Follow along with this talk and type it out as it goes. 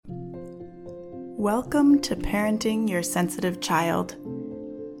Welcome to Parenting Your Sensitive Child.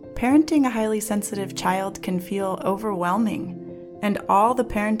 Parenting a highly sensitive child can feel overwhelming, and all the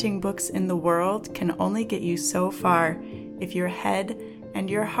parenting books in the world can only get you so far if your head and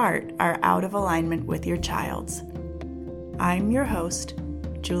your heart are out of alignment with your child's. I'm your host,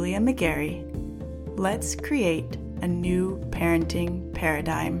 Julia McGarry. Let's create a new parenting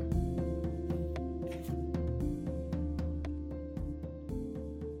paradigm.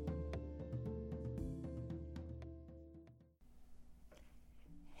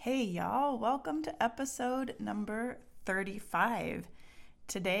 Hey y'all, welcome to episode number 35.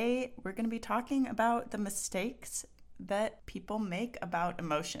 Today we're going to be talking about the mistakes that people make about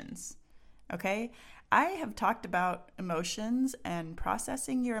emotions. Okay? I have talked about emotions and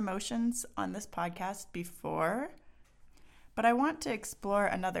processing your emotions on this podcast before, but I want to explore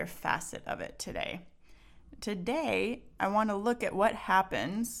another facet of it today. Today, I want to look at what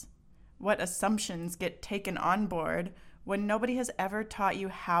happens, what assumptions get taken on board when nobody has ever taught you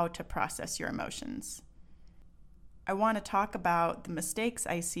how to process your emotions. I want to talk about the mistakes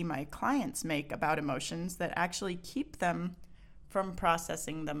I see my clients make about emotions that actually keep them from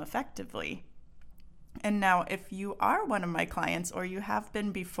processing them effectively. And now, if you are one of my clients or you have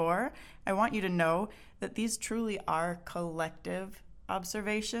been before, I want you to know that these truly are collective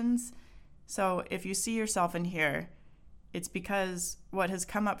observations. So if you see yourself in here, it's because what has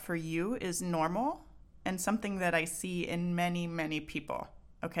come up for you is normal and something that I see in many, many people.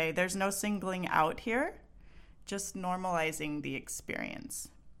 Okay, there's no singling out here, just normalizing the experience.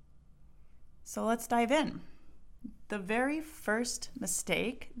 So let's dive in. The very first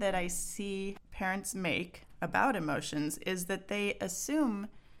mistake that I see parents make about emotions is that they assume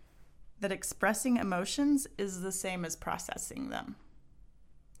that expressing emotions is the same as processing them.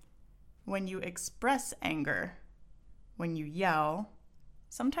 When you express anger, when you yell,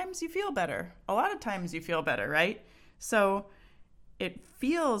 sometimes you feel better. A lot of times you feel better, right? So it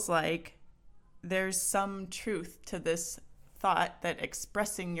feels like there's some truth to this thought that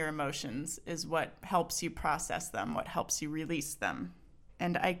expressing your emotions is what helps you process them, what helps you release them.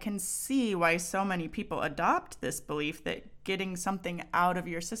 And I can see why so many people adopt this belief that getting something out of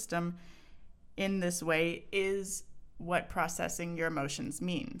your system in this way is what processing your emotions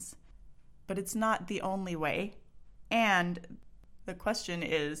means. But it's not the only way. And the question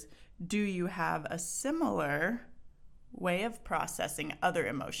is, do you have a similar way of processing other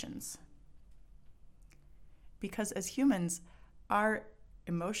emotions? Because as humans, our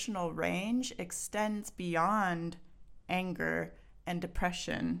emotional range extends beyond anger and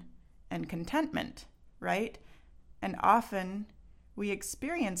depression and contentment, right? And often we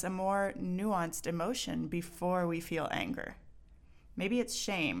experience a more nuanced emotion before we feel anger. Maybe it's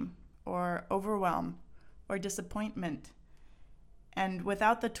shame or overwhelm or disappointment. And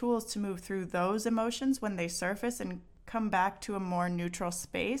without the tools to move through those emotions when they surface and come back to a more neutral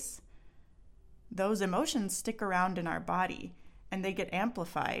space, those emotions stick around in our body and they get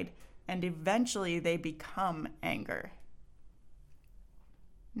amplified and eventually they become anger.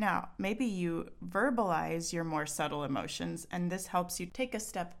 Now, maybe you verbalize your more subtle emotions and this helps you take a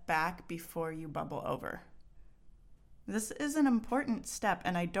step back before you bubble over. This is an important step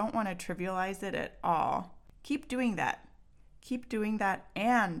and I don't want to trivialize it at all. Keep doing that. Keep doing that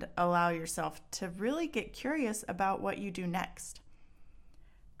and allow yourself to really get curious about what you do next.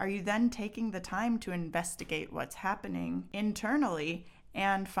 Are you then taking the time to investigate what's happening internally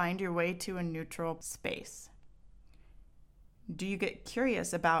and find your way to a neutral space? Do you get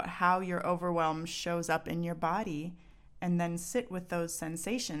curious about how your overwhelm shows up in your body and then sit with those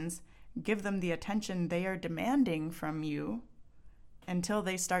sensations, give them the attention they are demanding from you until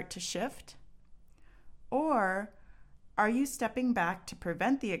they start to shift? Or are you stepping back to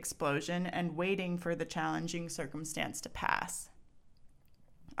prevent the explosion and waiting for the challenging circumstance to pass?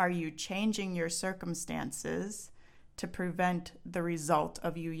 Are you changing your circumstances to prevent the result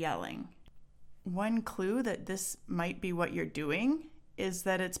of you yelling? One clue that this might be what you're doing is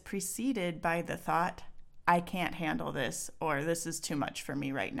that it's preceded by the thought, I can't handle this, or this is too much for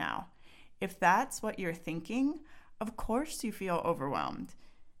me right now. If that's what you're thinking, of course you feel overwhelmed.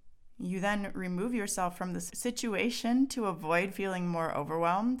 You then remove yourself from the situation to avoid feeling more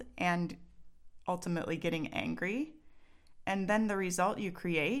overwhelmed and ultimately getting angry. And then the result you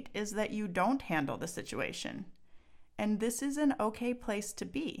create is that you don't handle the situation. And this is an okay place to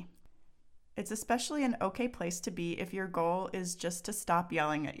be. It's especially an okay place to be if your goal is just to stop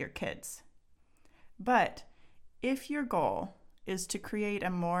yelling at your kids. But if your goal is to create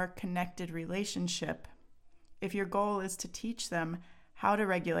a more connected relationship, if your goal is to teach them how to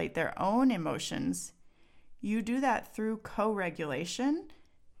regulate their own emotions, you do that through co-regulation,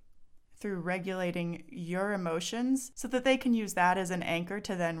 through regulating your emotions so that they can use that as an anchor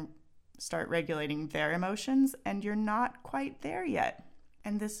to then start regulating their emotions, and you're not quite there yet.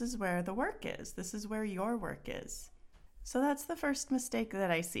 And this is where the work is. This is where your work is. So that's the first mistake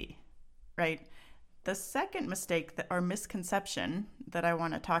that I see, right? The second mistake or misconception that I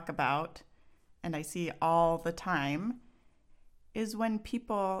want to talk about, and I see all the time, is when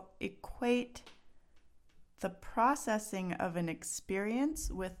people equate the processing of an experience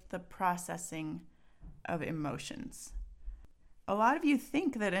with the processing of emotions. A lot of you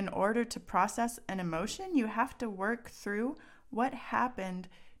think that in order to process an emotion, you have to work through what happened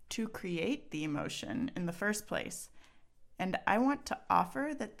to create the emotion in the first place. And I want to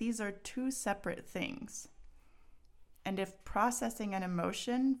offer that these are two separate things. And if processing an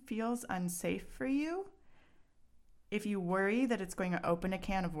emotion feels unsafe for you, if you worry that it's going to open a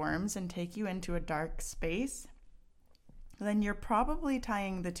can of worms and take you into a dark space, then you're probably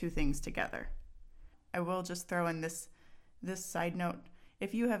tying the two things together. I will just throw in this side note.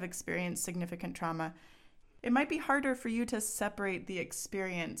 If you have experienced significant trauma, it might be harder for you to separate the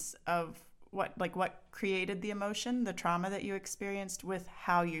experience of what created the emotion, the trauma that you experienced, with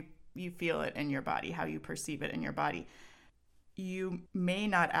how you feel it in your body, how you perceive it in your body. You may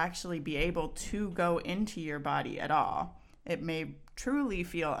not actually be able to go into your body at all. It may truly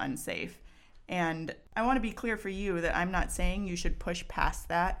feel unsafe. And I want to be clear for you that I'm not saying you should push past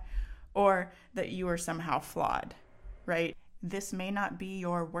that or that you are somehow flawed, right? This may not be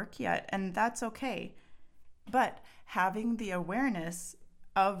your work yet, and that's okay. But having the awareness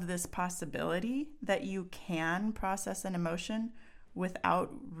of this possibility that you can process an emotion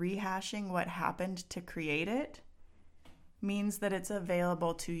without rehashing what happened to create it means that it's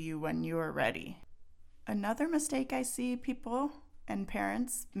available to you when you are ready. Another mistake I see people and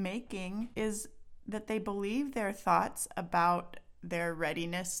parents making is that they believe their thoughts about their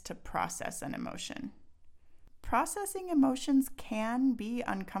readiness to process an emotion. Processing emotions can be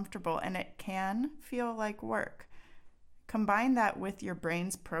uncomfortable and it can feel like work. Combine that with your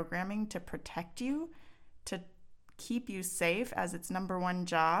brain's programming to protect you, to keep you safe as its number one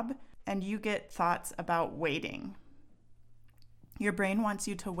job, and you get thoughts about waiting. Your brain wants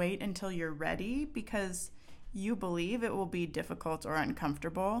you to wait until you're ready because you believe it will be difficult or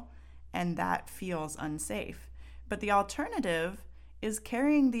uncomfortable, and that feels unsafe. But the alternative is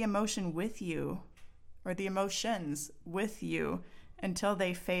carrying the emotion with you, or the emotions with you, until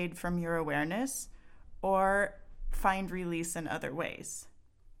they fade from your awareness or find release in other ways.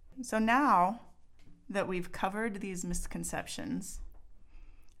 So now that we've covered these misconceptions,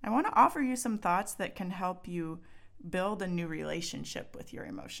 I want to offer you some thoughts that can help you build a new relationship with your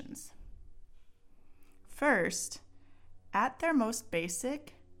emotions. First, at their most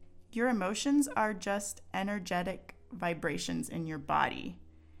basic, your emotions are just energetic vibrations in your body.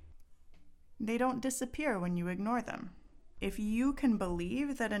 They don't disappear when you ignore them. If you can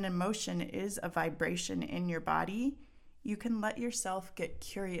believe that an emotion is a vibration in your body, you can let yourself get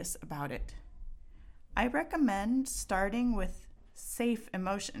curious about it. I recommend starting with safe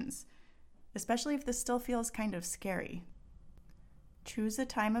emotions, especially if this still feels kind of scary. Choose a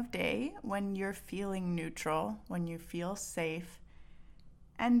time of day when you're feeling neutral, when you feel safe,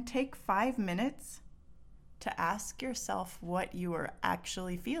 and take 5 minutes to ask yourself what you are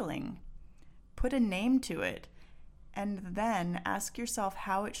actually feeling. Put a name to it, and then ask yourself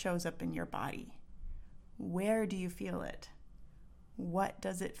how it shows up in your body. Where do you feel it? What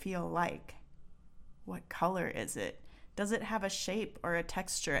does it feel like? What color is it? Does it have a shape or a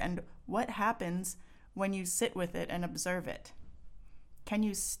texture? And what happens when you sit with it and observe it? Can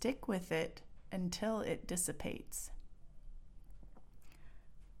you stick with it until it dissipates?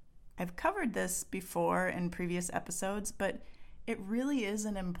 I've covered this before in previous episodes, but it really is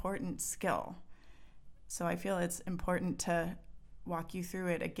an important skill. So I feel it's important to walk you through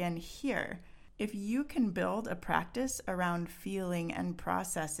it again here. If you can build a practice around feeling and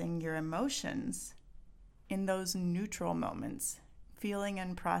processing your emotions in those neutral moments, feeling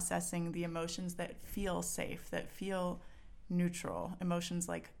and processing the emotions that feel safe, that feel neutral, emotions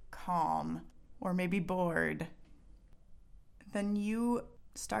like calm or maybe bored, then you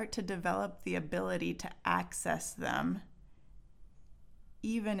start to develop the ability to access them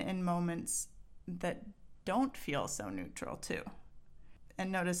even in moments that don't feel so neutral too.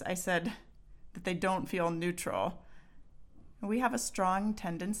 And notice I said that they don't feel neutral. We have a strong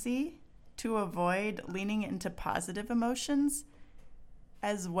tendency to avoid leaning into positive emotions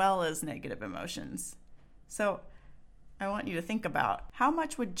as well as negative emotions. So I want you to think about how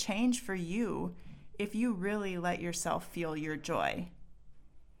much would change for you if you really let yourself feel your joy.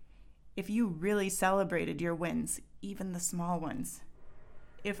 If you really celebrated your wins, even the small ones.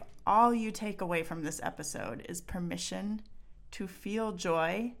 If all you take away from this episode is permission to feel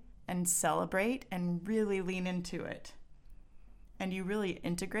joy and celebrate and really lean into it, and you really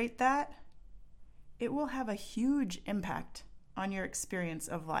integrate that, it will have a huge impact on your experience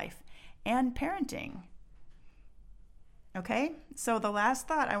of life and parenting. Okay? So the last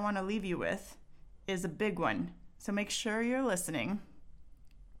thought I want to leave you with is a big one. So make sure you're listening,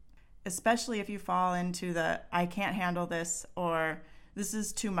 especially if you fall into the I can't handle this or this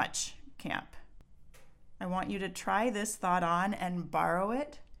is too much camp. I want you to try this thought on and borrow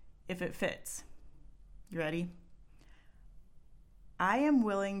it if it fits. You ready? I am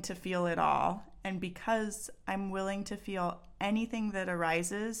willing to feel it all, and because I'm willing to feel anything that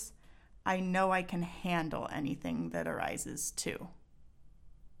arises, I know I can handle anything that arises too.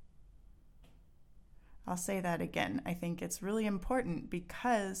 I'll say that again. I think it's really important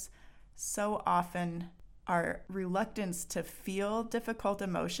because so often our reluctance to feel difficult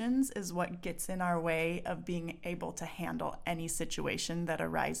emotions is what gets in our way of being able to handle any situation that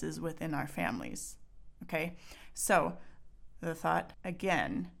arises within our families. Okay? So, the thought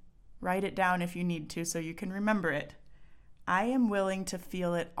again, write it down if you need to so you can remember it. I am willing to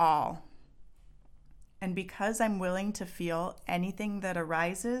feel it all. And because I'm willing to feel anything that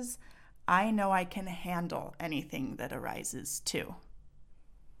arises, I know I can handle anything that arises too.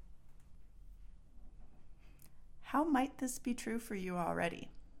 How might this be true for you already?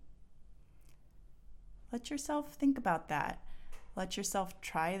 Let yourself think about that. Let yourself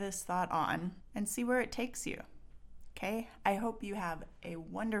try this thought on and see where it takes you. Okay? I hope you have a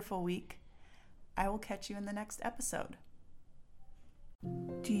wonderful week. I will catch you in the next episode.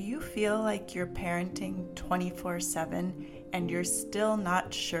 Do you feel like you're parenting 24/7 and you're still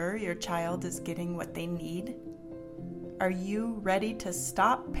not sure your child is getting what they need? Are you ready to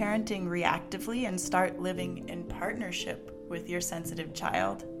stop parenting reactively and start living in partnership with your sensitive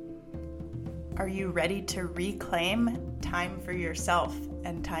child? Are you ready to reclaim time for yourself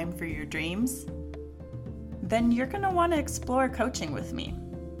and time for your dreams? Then you're going to want to explore coaching with me.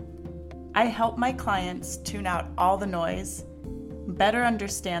 I help my clients tune out all the noise, better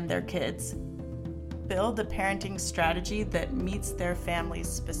understand their kids, build a parenting strategy that meets their family's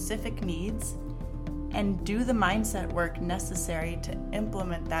specific needs, and do the mindset work necessary to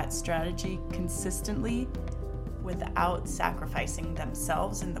implement that strategy consistently without sacrificing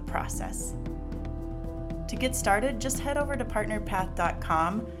themselves in the process. To get started, just head over to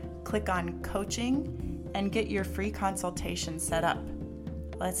partnerpath.com, click on coaching, and get your free consultation set up.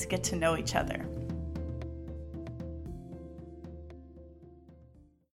 Let's get to know each other.